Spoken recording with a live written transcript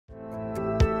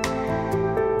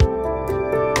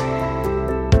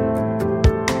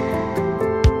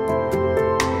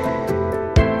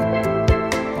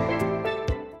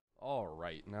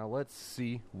let's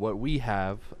see what we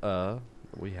have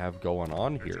going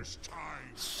on here.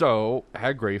 So,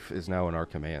 Haggrafe is now in our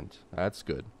command. That's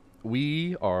good.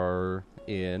 We are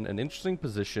in an interesting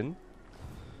position.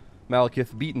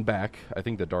 Malekith beaten back. I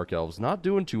think the Dark Elves not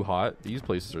doing too hot. These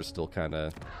places are still kind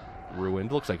of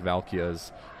ruined. Looks like Valkia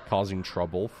is causing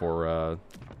trouble for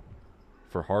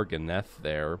Harganeth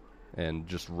there and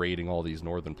just raiding all these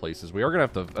northern places. We are going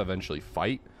to have to eventually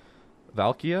fight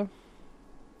Valkia.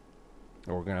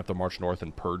 Or we're going to have to march north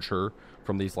and purge her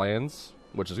from these lands,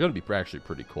 which is going to be actually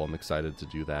pretty cool. I'm excited to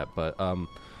do that. But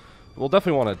we'll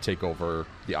definitely want to take over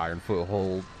the Iron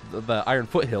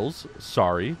Foothills.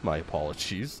 Sorry, my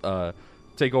apologies.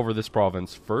 Take over this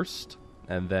province first,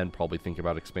 and then probably think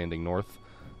about expanding north.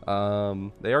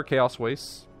 They are Chaos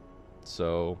Wastes,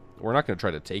 so we're not going to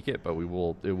try to take it, but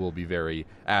it will be very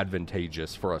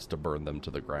advantageous for us to burn them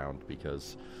to the ground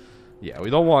because, yeah,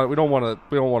 we don't want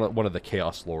one of the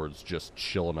Chaos Lords just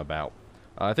chilling about.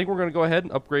 I think we're going to go ahead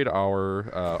and upgrade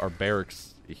our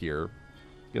barracks here.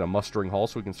 Get a mustering hall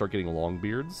so we can start getting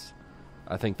Longbeards.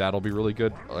 I think that'll be really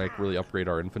good, like really upgrade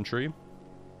our infantry.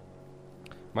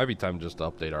 Might be time just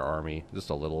to update our army just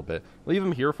a little bit. Leave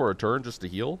them here for a turn just to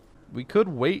heal. We could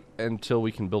wait until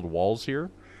we can build walls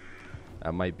here.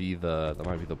 That might be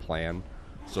the plan.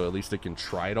 So at least it can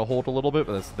try to hold a little bit,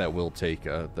 but that will take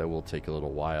a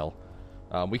little while.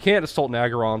 We can't assault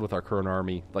Naggarond with our current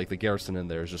army. Like, the garrison in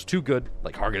there is just too good.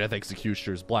 Like, Harganeth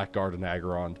Executioners, Blackguard, and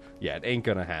Naggarond. Yeah, it ain't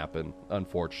gonna happen,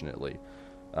 unfortunately.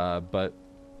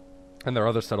 And their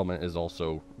other settlement is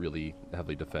also really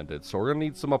heavily defended. So we're gonna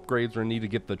need some upgrades. We're gonna need to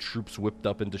get the troops whipped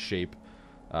up into shape.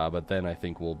 But then I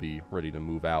think we'll be ready to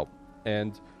move out.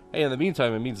 And, hey, in the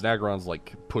meantime, it means Naggarond's,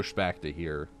 like, pushed back to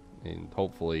here. And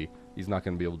hopefully he's not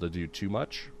gonna be able to do too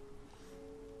much.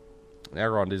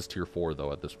 Naggarond is tier 4,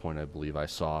 though, at this point, I believe I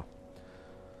saw.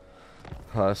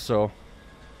 So,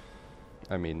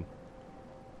 I mean,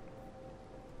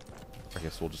 I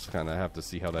guess we'll just kind of have to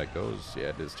see how that goes. Yeah,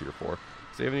 it is tier 4.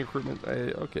 Does he have any recruitment?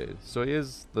 Okay, so he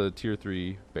is the tier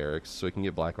 3 barracks, so he can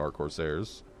get Blackguard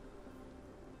Corsairs.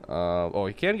 Oh,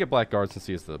 he can get Blackguard since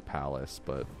he has the palace,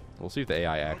 but we'll see if the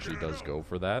AI actually does go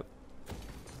for that.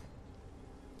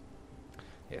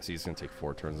 Yeah, so he's going to take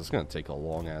 4 turns. It's going to take a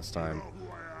long-ass time.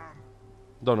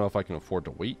 Don't know if I can afford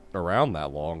to wait around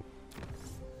that long.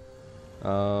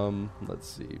 Let's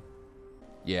see.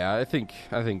 Yeah, I think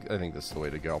this is the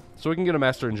way to go. So we can get a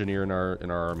master engineer in our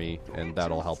army, and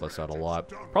that'll help us out a lot.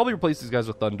 Probably replace these guys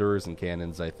with thunderers and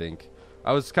cannons. I think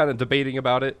I was kind of debating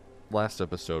about it last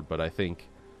episode, but I think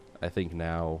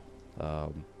now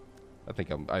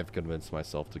I've convinced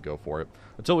myself to go for it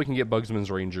until we can get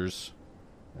Bugsman's Rangers,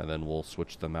 and then we'll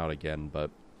switch them out again. But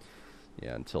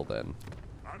yeah, until then,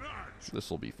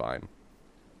 this will be fine.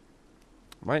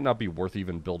 Might not be worth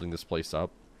even building this place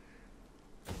up.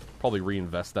 Probably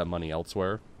reinvest that money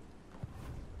elsewhere.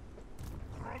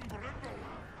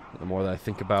 The more that I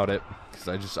think about it,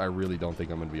 because I really don't think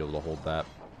I'm going to be able to hold that.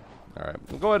 Alright,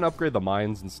 we'll go ahead and upgrade the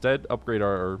mines instead. Upgrade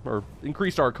or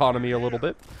increase our economy a little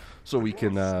bit, so we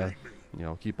can,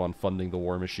 keep on funding the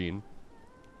war machine.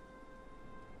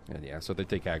 And yeah, so if they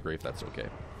take Haggrafe, that's okay.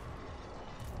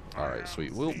 Alright,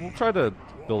 sweet. We'll try to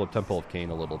build up Temple of Cain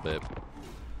a little bit.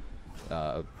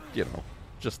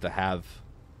 Just to have.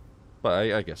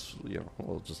 But I guess,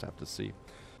 we'll just have to see.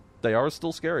 They are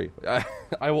still scary.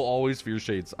 I will always fear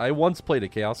Shades. I once played a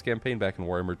Chaos campaign back in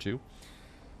Warhammer 2.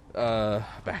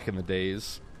 Back in the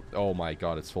days. Oh my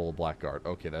god, it's full of Blackguard.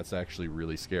 Okay, that's actually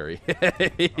really scary.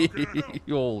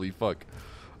 Holy fuck.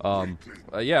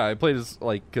 Yeah, I played as,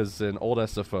 because in old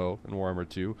SFO in Warhammer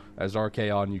 2, as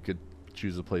Archaon, you could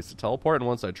choose a place to teleport, and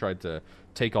once I tried to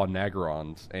take on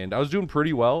Naggarond, and I was doing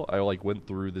pretty well. I went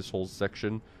through this whole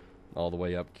section all the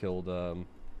way up, killed the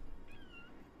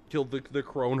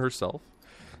crone herself.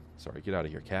 Sorry, get out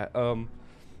of here, cat. But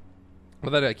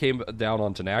then I came down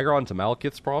onto Naggarond, to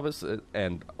Malekith's province,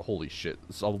 and holy shit,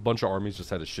 so a bunch of armies just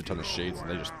had a shit ton of shades, and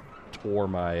they just tore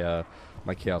my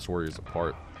my Chaos Warriors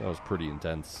apart. That was pretty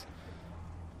intense.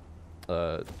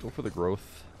 Go for the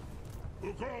growth.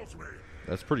 Who calls me?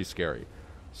 That's pretty scary.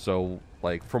 So,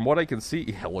 from what I can see,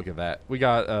 yeah, look at that. We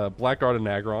got Blackguard and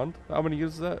Naggarond. How many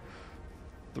units is that?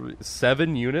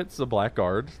 7 units of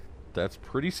Blackguard. That's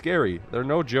pretty scary. They're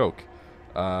no joke.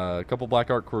 A couple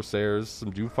Blackguard Corsairs,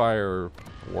 some Doomfire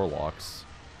Warlocks.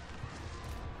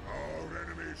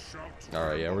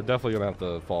 Alright, yeah, we're definitely going to have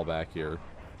to fall back here.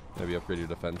 Maybe upgrade your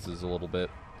defenses a little bit.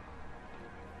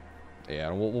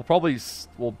 Yeah, and we'll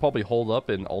probably hold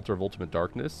up in Altar of Ultimate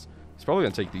Darkness. He's probably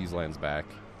going to take these lands back.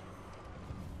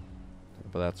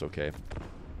 But that's okay.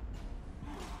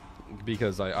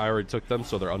 because I already took them,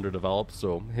 so they're underdeveloped,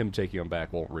 so him taking them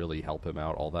back won't really help him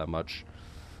out all that much.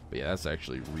 But yeah, that's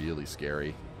actually really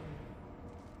scary.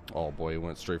 Oh boy, he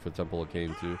went straight for Temple of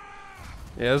Cain too.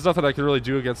 Yeah, there's nothing I can really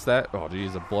do against that. Oh dude,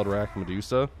 he's a Blood Rack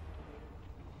Medusa.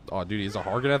 Oh dude, he's a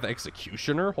Hargonath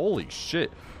Executioner? Holy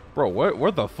shit. Bro,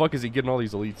 where the fuck is he getting all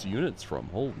these elite units from?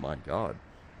 Oh my god.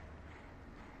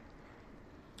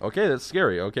 Okay, that's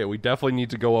scary. Okay, we definitely need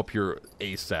to go up here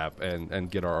ASAP and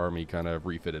get our army kind of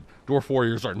refitted. Dwarf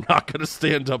Warriors are not going to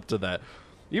stand up to that.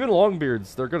 Even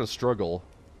Longbeards, they're going to struggle.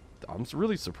 I'm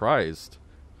really surprised.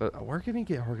 Where can he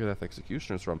get Hargonath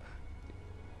Executioners from?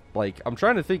 Like, I'm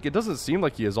trying to think. It doesn't seem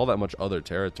like he has all that much other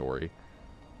territory.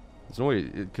 There's no way,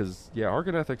 because, yeah,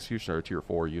 Hargonath Executioner are tier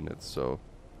 4 units, so...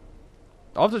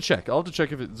 I'll have to check. I'll have to check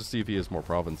to see if he has more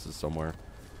provinces somewhere.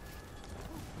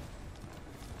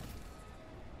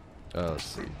 Let's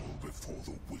see.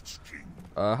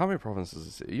 How many provinces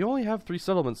is it? You only have 3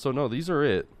 settlements, so no, these are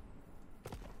it.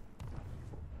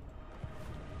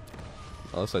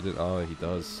 Unless I didn't. Oh, he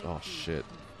does. Oh, shit.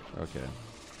 Okay.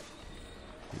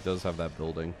 He does have that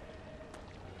building.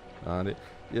 And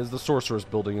he has the Sorcerer's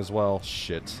building as well.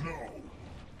 Shit.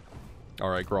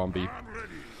 Alright, Gromby.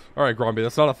 Alright, Gromby,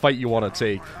 that's not a fight you want to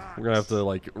take. We're gonna have to,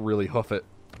 like, really hoof it.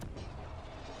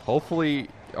 Hopefully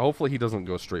he doesn't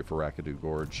go straight for Rakadu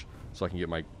Gorge, so I can get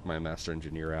my Master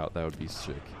Engineer out. That would be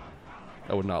sick.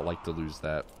 I would not like to lose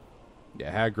that.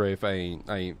 Yeah, Haggrave,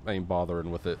 I ain't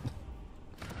bothering with it.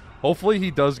 Hopefully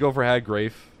he does go for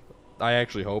Haggrave. I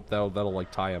actually hope that'll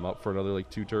like tie him up for another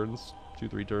like 3 turns.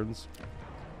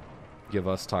 Give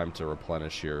us time to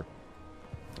replenish here.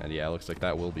 And yeah, it looks like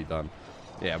that will be done.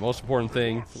 Yeah, most important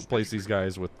thing, replace these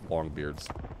guys with long beards.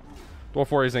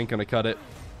 Dwarf Warriors ain't gonna cut it.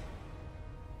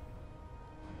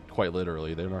 Quite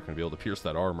literally, they're not gonna be able to pierce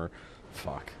that armor.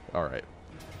 Fuck. Alright.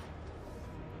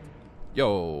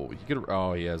 Yo, you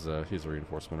get he has a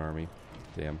reinforcement army.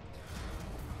 Damn.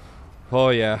 Oh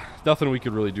yeah, nothing we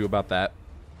could really do about that.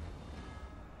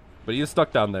 But he is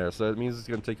stuck down there, so it means it's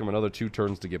gonna take him another 2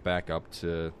 turns to get back up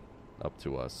to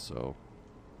us, so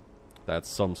that's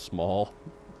some small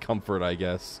comfort, I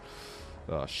guess.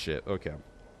 Oh shit, okay.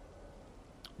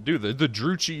 Dude, the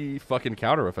Druchii fucking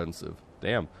counteroffensive.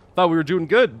 Damn. Thought we were doing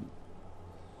good.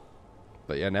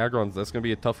 But yeah, Nagrons, that's gonna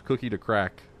be a tough cookie to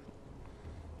crack.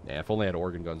 Yeah, if only I had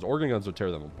organ guns. Organ guns would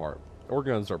tear them apart.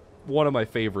 Organ guns are one of my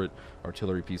favorite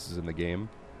artillery pieces in the game.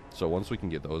 So once we can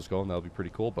get those going, that'll be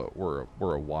pretty cool, but we're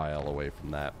a while away from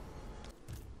that.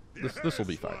 This will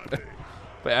be fine.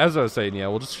 But as I was saying, yeah,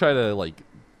 we'll just try to like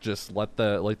just let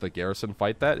the garrison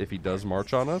fight that if he does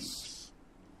march on us.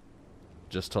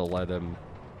 Just to let him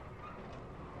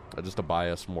just to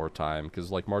buy us more time,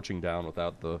 because like marching down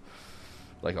without the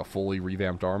like a fully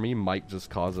revamped army might just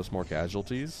cause us more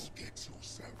casualties.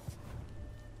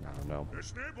 I don't know.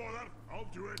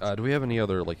 Do we have any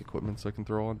other like equipments I can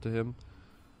throw onto him?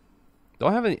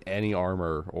 Don't have any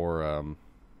armor or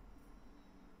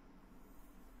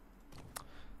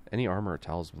any armor or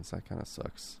talismans. That kind of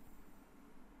sucks.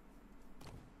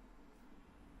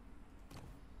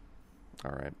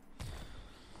 All right.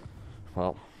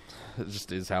 Well, it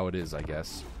just is how it is, I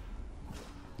guess.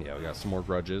 Yeah, we got some more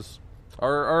grudges.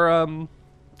 Our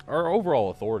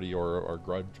overall authority or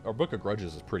our book of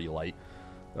grudges is pretty light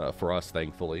for us,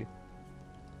 thankfully.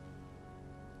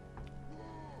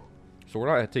 So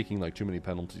we're not taking like too many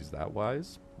penalties that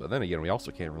wise. But then again, we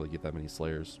also can't really get that many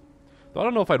Slayers. Though I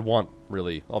don't know if I'd want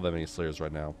really all that many Slayers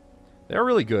right now. They are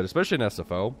really good, especially in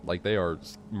SFO. Like they are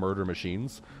murder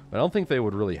machines. But I don't think they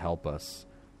would really help us.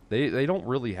 They don't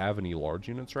really have any large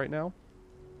units right now.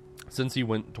 Since he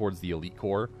went towards the Elite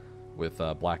Corps with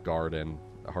Blackguard and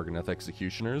Hargonath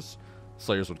Executioners,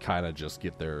 Slayers would kind of just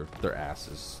get their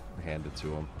asses handed to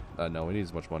them. No, we need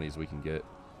as much money as we can get.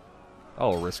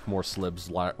 I'll risk more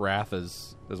Slib's wrath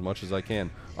as much as I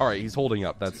can. Alright, he's holding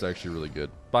up. That's actually really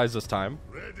good. Buys us time.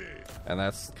 And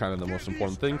that's kind of the most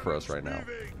important thing for us right now.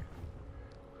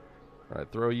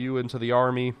 Alright, throw you into the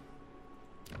army.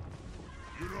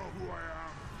 You know who I am?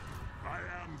 I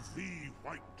am the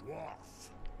White Dwarf.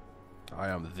 I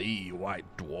am the White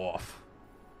Dwarf.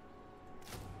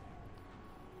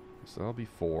 So that'll be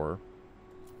 4.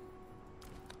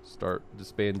 Start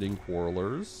disbanding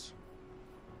Quarrelers.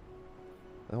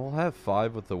 And we'll have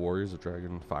 5 with the Warriors of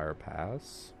Dragonfire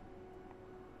Pass.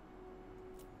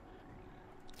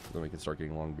 Then we can start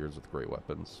getting Longbeards with great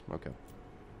weapons. Okay.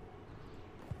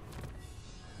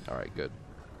 Alright, good.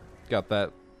 Got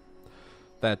that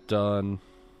done.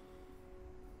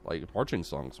 Like, marching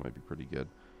songs might be pretty good.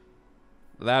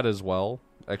 That as well.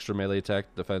 Extra melee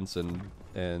attack, defense, and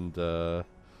but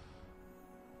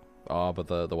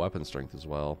the weapon strength as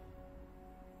well.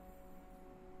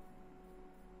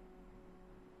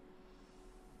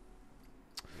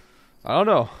 I don't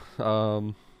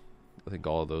know. I think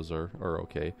all of those are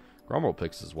okay. Grombrindal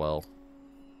picks as well.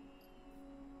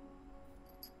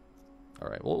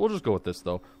 Alright, we'll just go with this,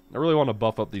 though. I really want to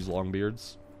buff up these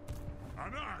Longbeards.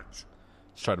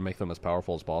 Just try to make them as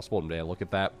powerful as possible. And man, look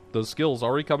at that. Those skills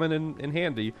already coming in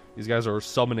handy. These guys are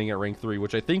summoning at rank 3,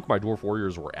 which I think my Dwarf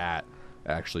Warriors were at,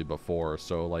 actually, before.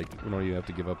 So, like, you don't even have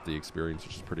to give up the experience,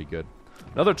 which is pretty good.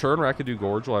 Another turn, Rakadu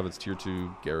Gorge will have its tier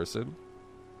 2 garrison,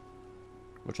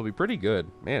 which will be pretty good.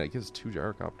 Man, it gives 2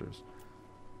 gyrocopters.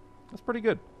 That's pretty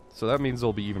good. So that means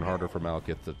it'll be even harder for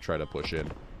Malekith to try to push in.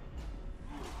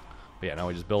 But yeah, now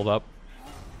we just build up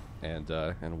and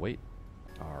wait.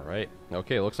 Alright.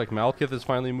 Okay, looks like Malekith is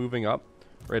finally moving up,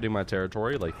 raiding my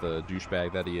territory like the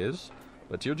douchebag that he is.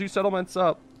 But tier 2 settlement's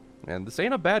up. And this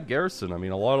ain't a bad garrison. I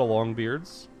mean, a lot of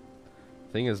Longbeards.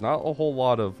 Thing is, not a whole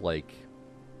lot of, like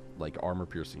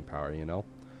armor-piercing power, you know?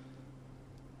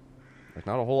 Like,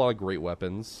 not a whole lot of great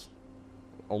weapons.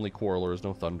 Only Quarrelers,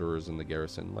 no Thunderers in the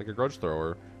garrison. Like, a Grudge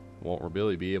Thrower won't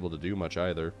really be able to do much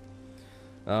either.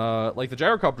 Like, the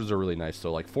gyrocopters are really nice,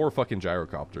 though. Like, 4 fucking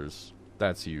gyrocopters.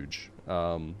 That's huge.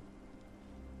 You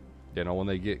know, when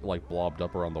they get, like, blobbed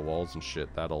up around the walls and shit,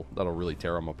 that'll really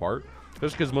tear them apart.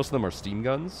 Just because most of them are steam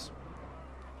guns.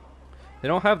 They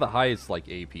don't have the highest, like,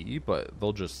 AP, but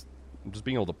they'll just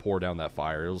being able to pour down that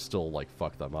fire, it'll still, like,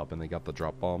 fuck them up, and they got the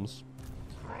drop bombs.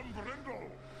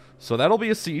 So that'll be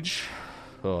a siege.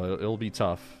 Oh, it'll be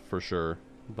tough, for sure.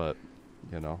 But,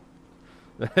 you know,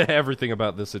 everything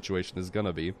about this situation is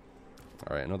gonna be.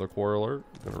 Alright, another Quarreler.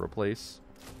 Gonna replace.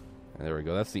 And there we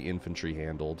go. That's the infantry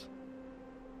handled.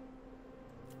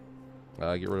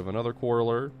 Get rid of another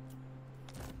Quarreler.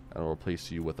 And I'll replace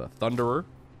you with a Thunderer.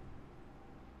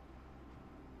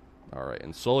 Alright,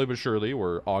 and slowly but surely,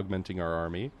 we're augmenting our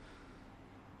army.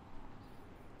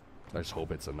 I just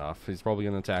hope it's enough. He's probably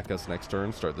going to attack us next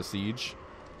turn, start the siege.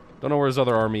 Don't know where his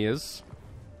other army is.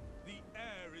 The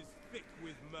air is thick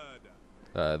with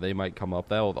murder. They might come up.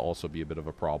 That will also be a bit of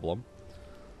a problem.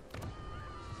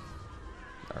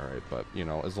 Alright, but, you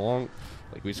know, as long...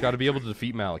 Like, we just got to be able to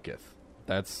defeat Malekith.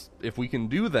 That's... If we can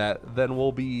do that, then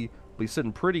we'll be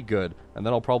sitting pretty good. And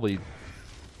then I'll probably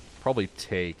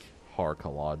take Har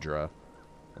Kaladra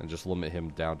and just limit him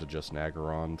down to just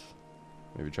Nagarond.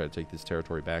 Maybe try to take this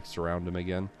territory back, surround him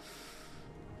again.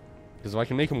 Because if I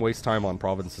can make him waste time on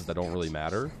provinces that don't really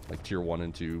matter, like tier 1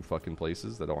 and 2 fucking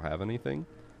places that don't have anything,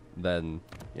 then,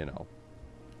 you know,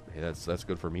 hey, that's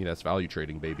good for me. That's value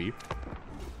trading, baby.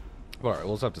 Alright,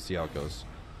 we'll just have to see how it goes.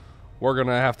 We're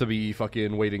gonna have to be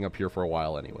fucking waiting up here for a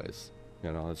while anyways.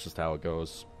 You know, that's just how it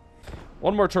goes.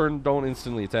 One more turn, don't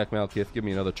instantly attack Malekith. Give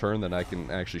me another turn, then I can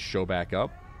actually show back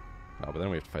up. Oh, but then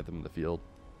we have to fight them in the field.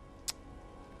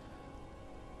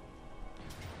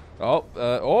 Oh,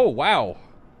 oh, wow.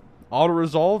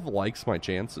 Auto-resolve likes my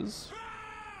chances.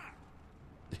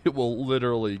 It will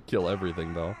literally kill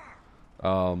everything, though.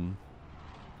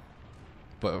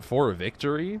 But for a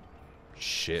victory?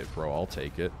 Shit, bro, I'll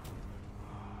take it.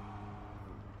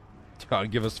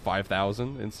 Give us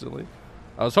 5,000 instantly.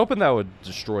 I was hoping that would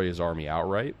destroy his army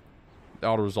outright.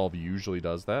 Auto-resolve usually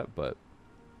does that, but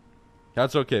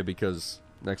that's okay because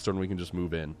next turn we can just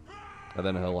move in. And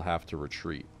then he'll have to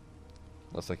retreat.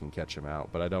 Unless I can catch him out.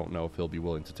 But I don't know if he'll be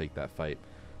willing to take that fight,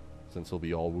 since he'll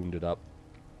be all wounded up.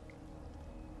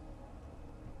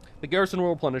 The garrison will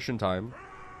replenish in time.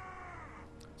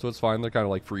 So it's fine. They're kind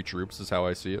of like free troops, is how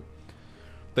I see it.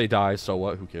 If they die, so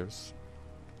what? Who cares?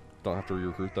 Don't have to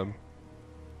re-recruit them.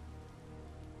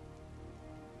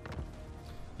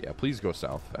 Yeah, please go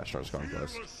south, Ashnar's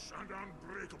Conquest.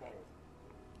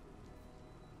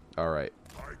 Alright.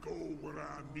 I go where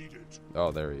I'm needed.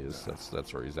 Oh, there he is.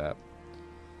 That's where he's at.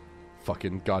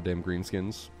 Fucking goddamn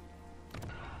greenskins.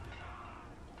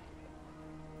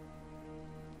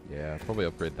 Yeah, probably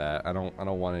upgrade that. I don't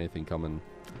want anything coming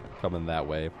that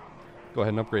way. Go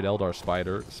ahead and upgrade Eldar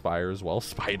Spire as well.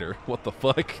 Spider. What the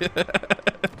fuck?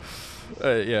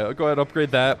 Yeah, go ahead and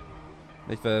upgrade that.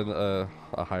 Make that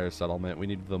a higher settlement. We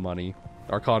need the money.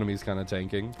 Our economy's kind of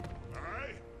tanking.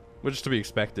 Which is to be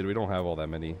expected. We don't have all that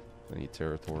many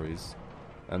territories.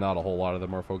 And not a whole lot of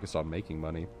them are focused on making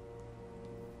money.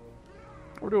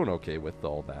 We're doing okay with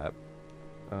all that.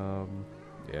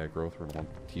 Yeah, growth, we're going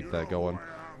to keep that going.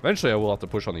 Eventually I will have to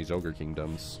push on these Ogre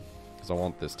Kingdoms. Because I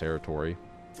want this territory.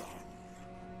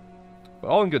 But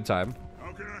all in good time.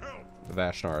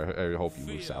 Vashnar, I hope you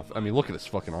move south. I mean, look at this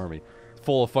fucking army.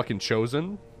 Full of fucking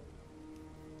Chosen.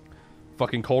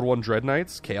 Fucking Cold One Dread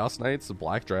Knights. Chaos Knights. The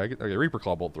Black Dragon. Okay, Reaper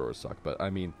Claw Bolt Throwers suck. But, I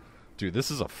mean, dude,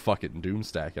 this is a fucking Doom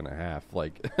stack and a half.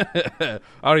 Like, I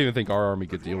don't even think our army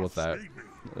could deal with that.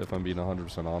 If I'm being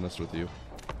 100% honest with you.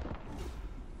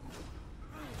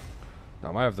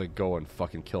 I might have to go and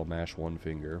fucking kill Mash One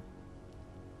Finger.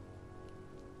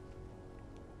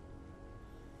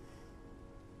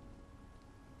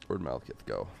 Where'd Malekith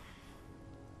go?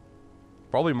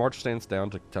 Probably march stance down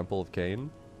to Temple of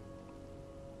Cain.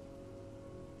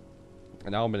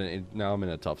 And now I'm in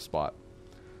a tough spot.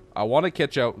 I want to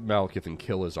catch out Malekith and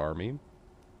kill his army.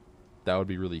 That would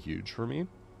be really huge for me.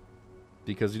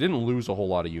 Because he didn't lose a whole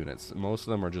lot of units. Most of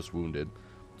them are just wounded.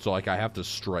 So, like, I have to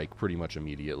strike pretty much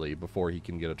immediately before he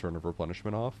can get a turn of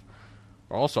replenishment off.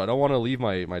 Also, I don't want to leave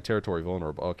my territory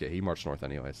vulnerable. Okay, he marched north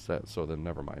anyway, so then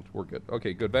never mind. We're good.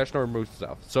 Okay, good. Vashnor moves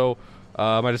south. So,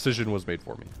 my decision was made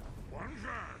for me.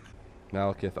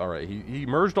 Malekith, alright. He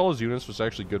merged all his units, which is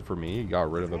actually good for me. He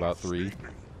got rid of about three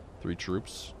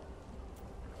troops.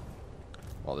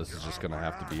 Well, this is just going to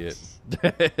have to be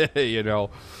it. You know,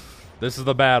 this is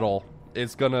the battle.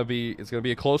 It's gonna be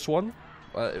a close one.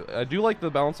 I do like the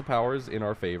balance of powers in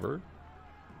our favor.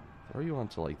 Throw you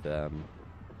onto like them,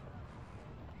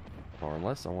 or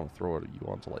unless I want to throw you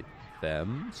onto like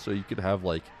them, so you could have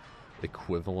like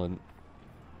equivalent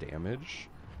damage.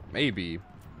 Maybe,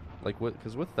 like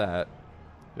because with that,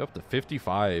 you're up to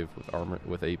 55 with armor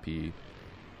with AP.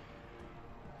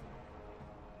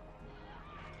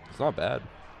 It's not bad.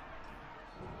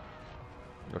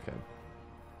 Okay.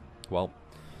 Well,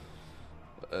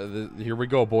 here we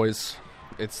go, boys.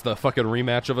 It's the fucking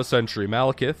rematch of a century.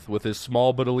 Malekith with his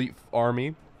small but elite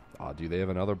army. Oh, do they have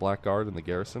another blackguard in the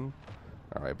garrison?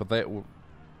 All right, but they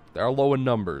are low in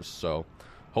numbers, so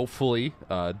hopefully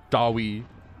Dawi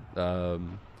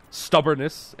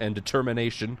stubbornness and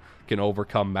determination can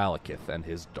overcome Malekith and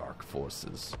his dark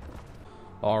forces.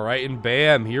 All right, and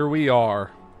bam, here we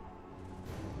are,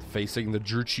 facing the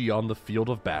Druchi on the field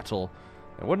of battle.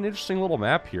 And what an interesting little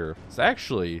map here. It's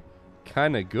actually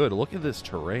kind of good. Look at this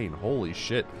terrain. Holy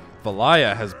shit.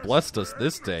 Valaya has blessed us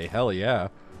this day. Hell yeah.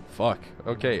 Fuck.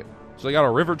 Okay. So they got a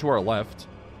river to our left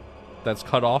that's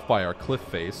cut off by our cliff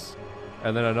face,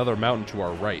 and then another mountain to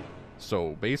our right.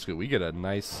 So basically we get a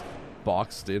nice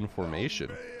boxed in formation,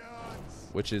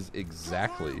 which is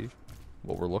exactly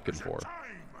what we're looking for.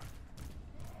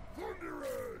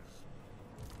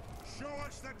 Show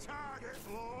us the target,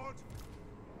 Lord.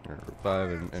 Group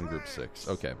 5 and Group 6.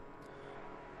 Okay.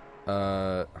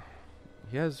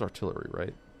 He has artillery,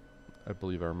 right? I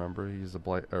believe I remember. He's a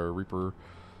Reaper.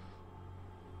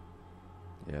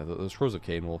 Yeah, those Crows of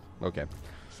Cain will... Okay.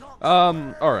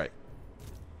 Alright.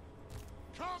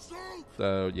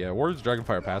 So, yeah, Warriors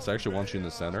Dragonfire Pass I actually want you in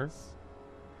the center,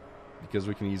 because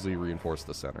we can easily reinforce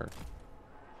the center.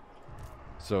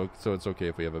 So it's okay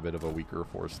if we have a bit of a weaker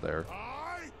force there.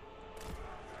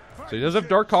 So he does have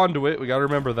Dark Conduit. We gotta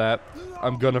remember that.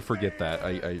 I'm gonna forget that.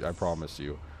 I promise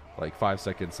you. Like 5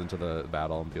 seconds into the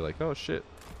battle and be like, oh shit.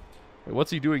 Wait,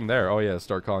 what's he doing there? Oh yeah, it's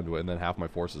Dark Conduit, and then half my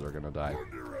forces are gonna die.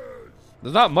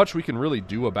 There's not much we can really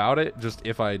do about it. Just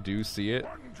if I do see it,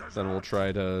 then we'll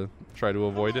try to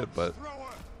avoid it. But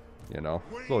you know,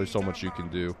 there's only so much you can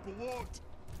do.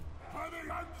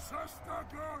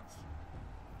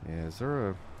 Yeah, is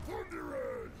there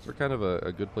kind of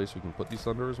a good place we can put these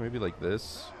Thunderers? Maybe like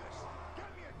this,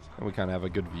 and we kind of have a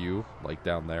good view, like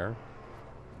down there.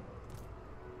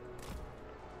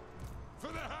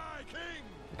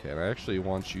 Okay, and I actually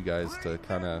want you guys to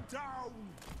kind of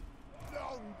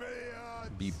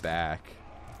be back.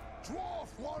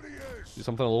 Do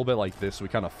something a little bit like this. So we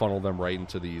kind of funnel them right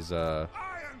into these Iron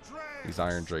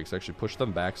Drakes. Actually push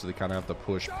them back so they kind of have to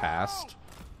push past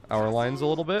our lines a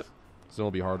little bit. So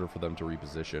it'll be harder for them to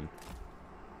reposition.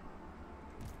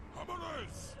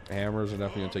 Hammers are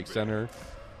definitely going to take center.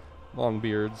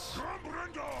 Longbeards.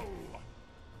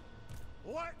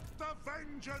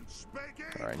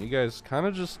 Alright, you guys kind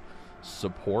of just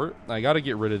support. I got to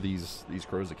get rid of these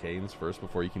Crows of Cains first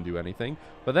before you can do anything.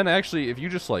 But then actually, if you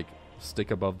just like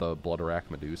stick above the Blooderack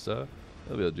Medusa,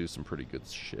 they'll be able to do some pretty good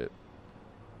shit.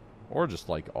 Or just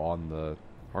like on the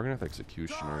Hargoneth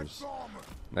Executioners.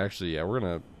 Actually, yeah, we're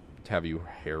going to have you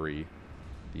harry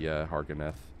the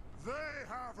Hargoneth. They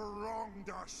have wronged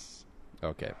us.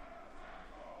 Okay.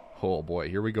 Oh boy,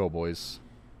 here we go, boys.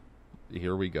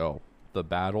 Here we go. The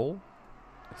battle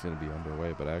is going to be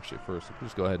underway, but actually first, let's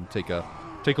just go ahead and take a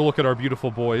look at our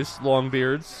beautiful boys,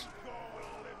 Longbeards.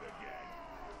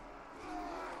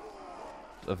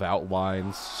 Devout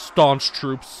lines, staunch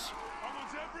troops.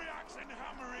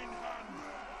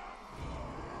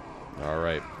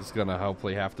 Alright, this is going to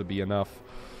hopefully have to be enough.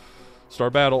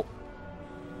 Start battle.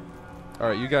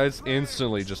 Alright, you guys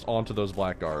instantly just onto those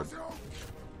Blackguard.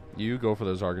 You go for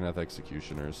those Hargoneth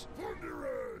Executioners.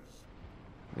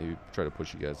 Maybe try to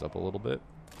push you guys up a little bit.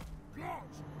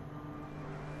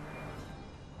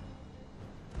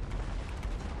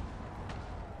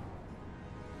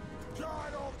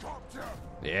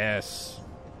 Yes.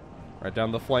 Right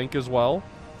down the flank as well.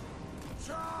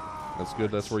 That's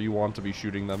good. That's where you want to be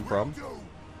shooting them from.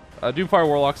 Doomfire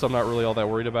Warlocks I'm not really all that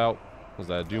worried about. Was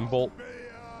that a Doom Bolt?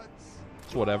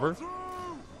 It's whatever.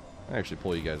 I actually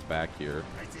pull you guys back here.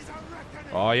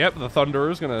 Oh, yep, the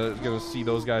Thunderer's gonna see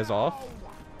those guys off.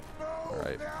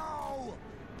 Alright.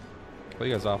 Pull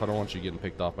you guys off. I don't want you getting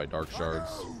picked off by Dark Shards.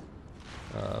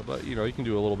 But, you know, you can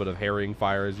do a little bit of harrying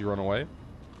fire as you run away.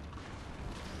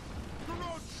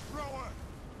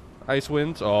 Ice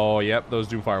Winds. Oh, yep, those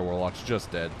Doomfire Warlocks just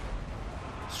dead.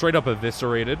 Straight up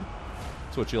eviscerated.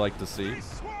 That's what you like to see.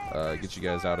 Get you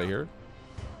guys out of here.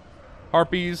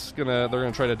 Harpies, they're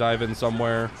gonna try to dive in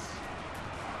somewhere.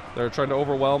 They're trying to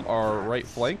overwhelm our right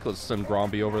flank. Let's send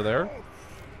Gromby over there.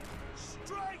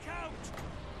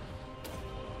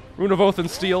 Rune of Oath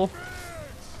and Steel.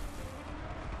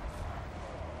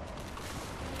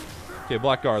 Okay,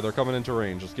 Blackguard, they're coming into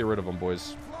range. Let's get rid of them,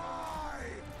 boys.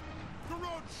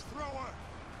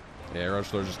 Yeah, Grudge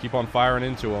Thrower, just keep on firing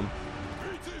into them.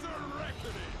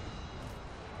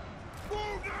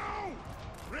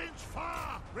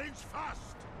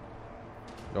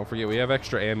 Don't forget, we have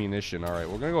extra ammunition. Alright,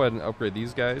 we're going to go ahead and upgrade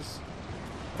these guys.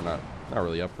 Or not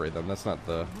really upgrade them. That's not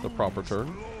the proper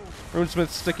term. Runesmith,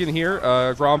 stick in here.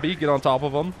 Gromby, get on top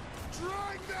of them.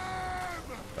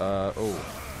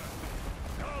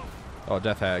 Oh,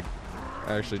 Death Hag.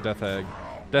 Actually, Death Hag.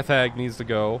 Death Hag needs to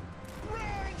go.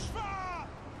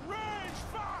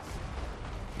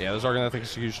 Yeah, those Argonautic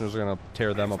Executioners are going to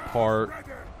tear them apart.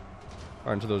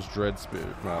 Fire into those Dread Spear.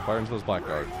 No, fire into those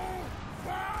Blackguard.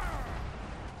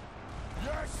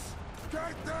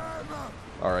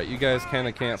 Alright, you guys kind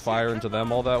of can't fire into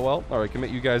them all that well. Alright, commit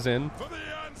you guys in.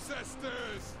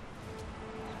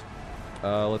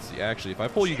 Let's see. Actually, if I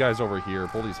pull you guys over here,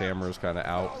 pull these hammers kind of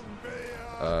out.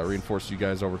 Reinforce you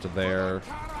guys over to there.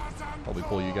 Probably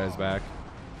pull you guys back.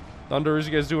 Thunderers,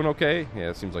 you guys doing okay? Yeah,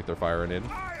 it seems like they're firing in.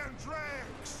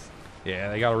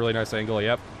 Yeah, they got a really nice angle,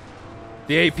 yep.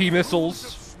 The AP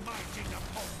missiles.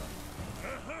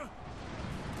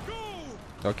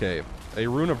 Okay, a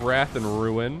Rune of Wrath and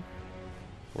Ruin.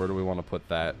 Where do we want to put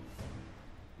that?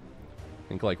 I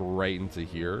think like right into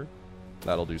here.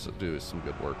 That'll do some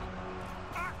good work.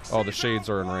 Oh, the Shades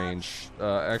are in range.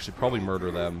 Actually, probably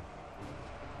murder them.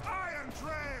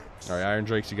 Alright, Iron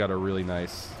Drakes, you got a really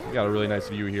nice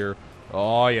view here.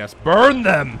 Oh yes, burn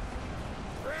them!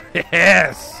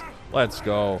 Yes! Let's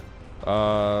go.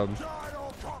 Try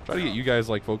to get you guys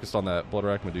like focused on that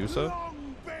Bloodwrack Medusa.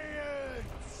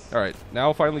 Alright, now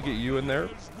I'll finally get you in there.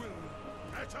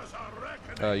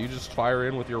 You just fire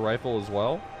in with your rifle as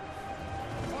well.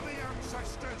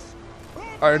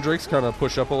 Iron Drakes kind of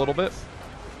push up a little bit.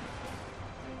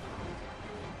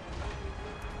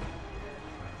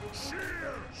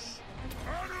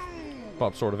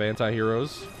 Pop sort of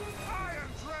anti-heroes.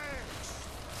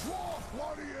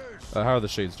 How are the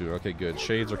Shades doing? Okay, good.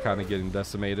 Shades are kind of getting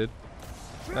decimated.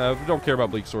 We don't care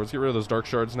about Bleak Swords. Get rid of those Dark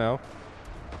Shards now.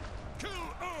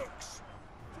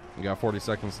 We got 40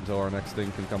 seconds until our next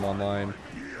thing can come online.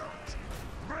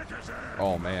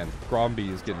 Oh, man.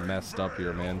 Gromby is getting messed up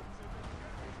here, man.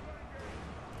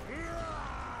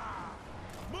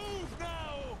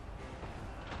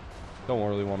 Don't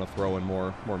really want to throw in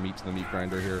more meat to the meat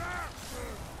grinder here.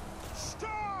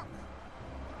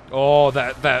 Oh,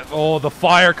 oh, the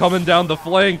fire coming down the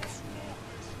flank.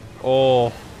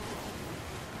 Oh,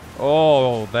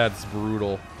 that's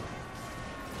brutal.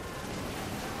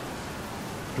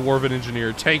 Dwarven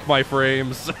Engineer, take my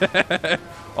frames.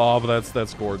 Oh, but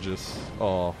that's gorgeous.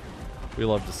 Oh, we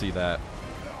love to see that.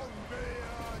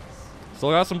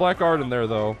 Still got some Blackguard in there,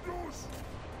 though.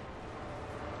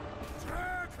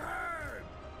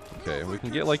 Okay, we can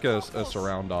get like a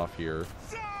surround off here.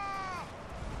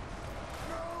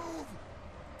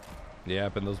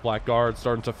 Yep, and those Blackguards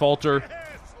starting to falter.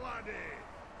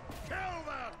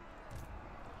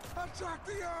 Attack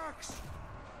the axe!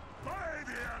 By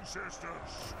the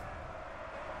ancestors!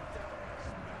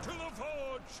 To the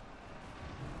forge!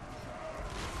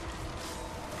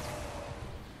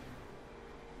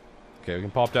 Okay, we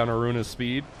can pop down Aruna's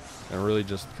speed and really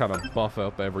just kind of buff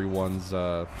up everyone's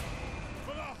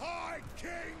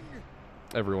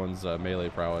melee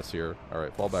prowess here. All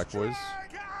right, fall back, boys.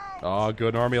 Oh,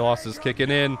 good. Army loss is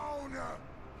kicking in.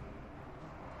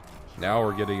 Now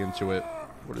we're getting into it.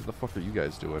 What the fuck are you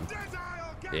guys doing?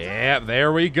 Yeah,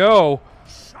 there we go.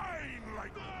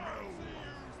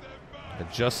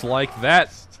 And just like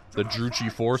that, the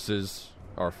Druchii forces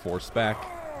are forced back.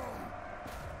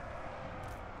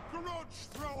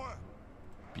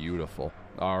 Beautiful.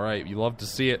 All right, you love to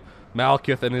see it.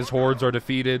 Malekith and his hordes are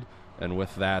defeated. And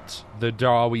with that, the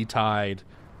Dawi tide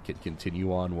can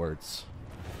continue onwards.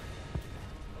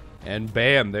 And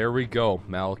bam, there we go.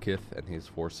 Malekith and his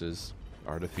forces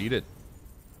are defeated.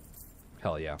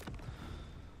 Hell yeah.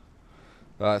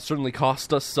 Certainly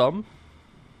cost us some.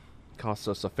 Cost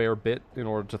us a fair bit in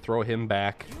order to throw him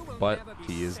back, but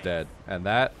he is dead. And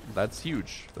that's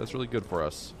huge. That's really good for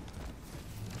us.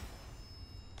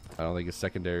 I don't think a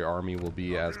secondary army will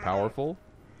be as powerful.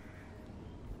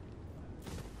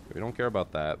 We don't care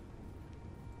about that.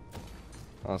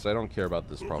 Honestly, I don't care about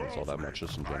this province all that much,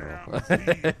 just in general.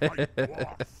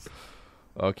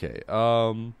 Okay,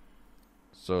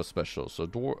 so special. So,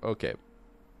 okay.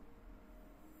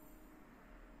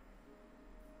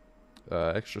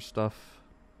 Extra stuff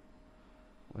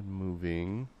when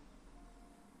moving.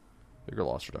 Bigger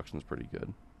loss reduction is pretty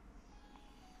good.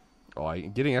 Oh,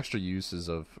 getting extra uses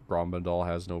of Grombrindal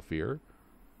has no fear.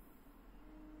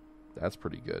 That's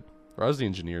pretty good. Or as the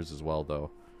engineers as well, though.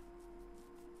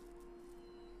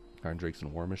 Iron Drakes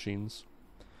and War Machines.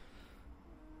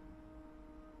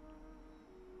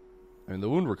 I mean, the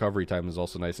wound recovery time is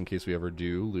also nice in case we ever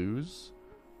do lose.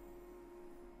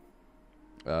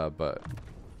 But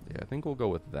yeah, I think we'll go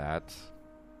with that.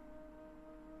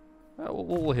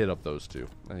 We'll hit up those two.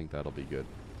 I think that'll be good.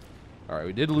 Alright,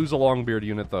 we did lose a Longbeard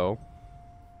unit, though.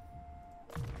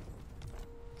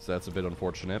 So that's a bit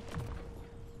unfortunate.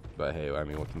 But hey, I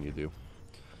mean, what can you do?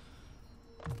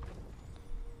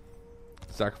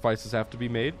 Sacrifices have to be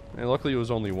made. And luckily it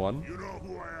was only one. You know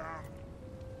who I am.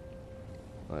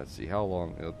 Let's see, how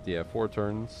long? Yeah, 4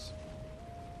 turns.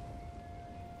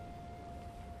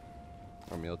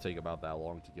 I mean, it'll take about that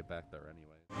long to get back there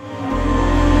anyway.